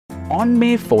On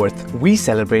May 4th, we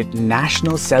celebrate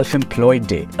National Self-Employed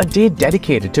Day, a day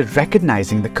dedicated to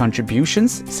recognizing the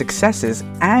contributions, successes,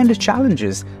 and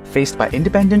challenges faced by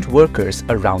independent workers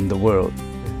around the world.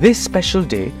 This special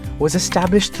day was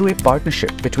established through a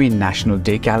partnership between National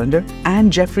Day Calendar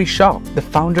and Jeffrey Shaw, the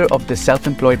founder of the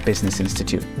Self-Employed Business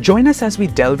Institute. Join us as we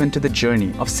delve into the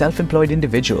journey of self-employed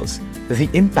individuals, the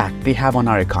impact they have on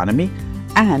our economy,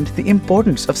 and the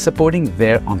importance of supporting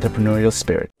their entrepreneurial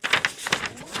spirit.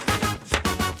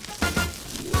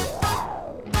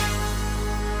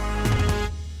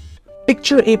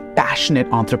 Picture a passionate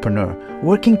entrepreneur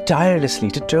working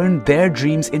tirelessly to turn their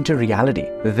dreams into reality.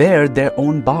 They're their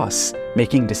own boss,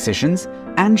 making decisions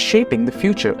and shaping the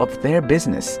future of their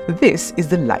business. This is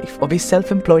the life of a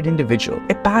self-employed individual,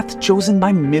 a path chosen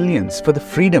by millions for the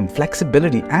freedom,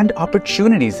 flexibility, and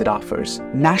opportunities it offers.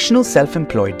 National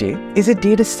Self-Employed Day is a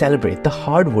day to celebrate the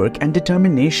hard work and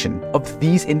determination of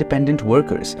these independent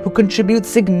workers who contribute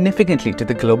significantly to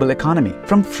the global economy.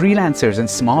 From freelancers and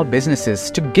small businesses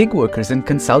to gig workers and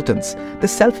consultants, the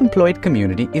self-employed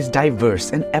community is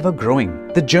diverse and ever-growing.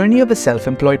 The journey of a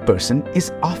self-employed person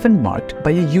is often marked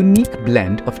by a unique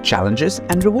blend of challenges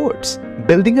and rewards.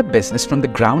 Building a business from the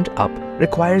ground up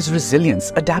requires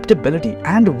resilience, adaptability,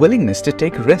 and willingness to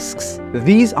take risks.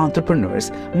 These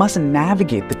entrepreneurs must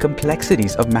navigate the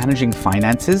complexities of managing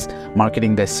finances,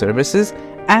 marketing their services,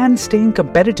 and staying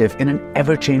competitive in an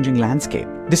ever-changing landscape.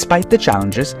 Despite the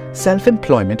challenges,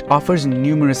 self-employment offers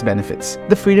numerous benefits.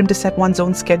 The freedom to set one's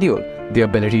own schedule, the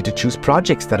ability to choose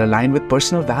projects that align with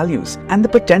personal values, and the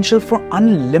potential for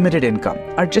unlimited income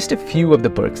are just a few of the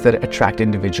perks that attract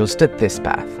individuals to this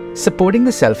path. Supporting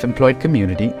the self-employed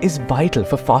community is vital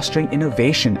for fostering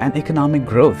innovation and economic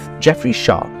growth. Jeffrey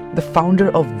Shaw, the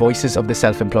founder of Voices of the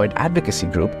Self-Employed Advocacy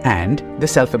Group and the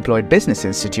Self-Employed Business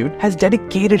Institute, has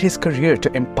dedicated his career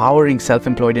to empowering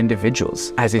self-employed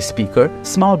individuals. As a speaker,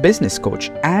 small business coach,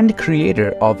 and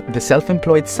creator of the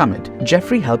Self-Employed Summit,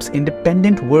 Jeffrey helps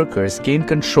independent workers gain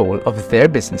control of their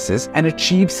businesses and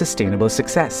achieve sustainable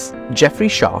success. Jeffrey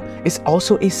Shaw is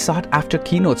also a sought-after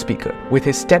keynote speaker, with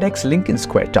his TEDx Lincoln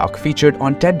Square talk featured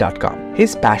on TED.com.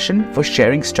 His passion for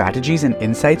sharing strategies and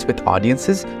insights with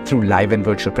audiences through live and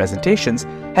virtual presentations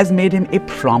has made him a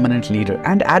prominent leader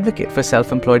and advocate for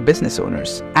self-employed business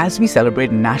owners. As we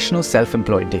celebrate National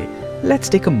Self-Employed Day, let's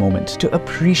take a moment to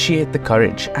appreciate the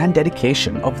courage and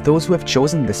dedication of those who have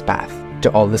chosen this path.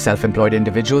 To all the self-employed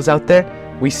individuals out there,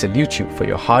 we salute you for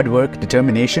your hard work,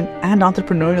 determination, and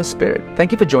entrepreneurial spirit.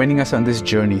 Thank you for joining us on this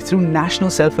journey through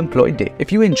National Self-Employed Day.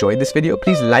 If you enjoyed this video,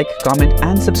 please like, comment,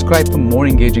 and subscribe for more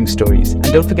engaging stories. And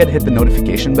don't forget to hit the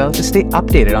notification bell to stay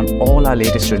updated on all our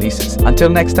latest releases. Until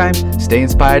next time, stay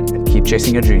inspired and keep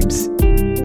chasing your dreams.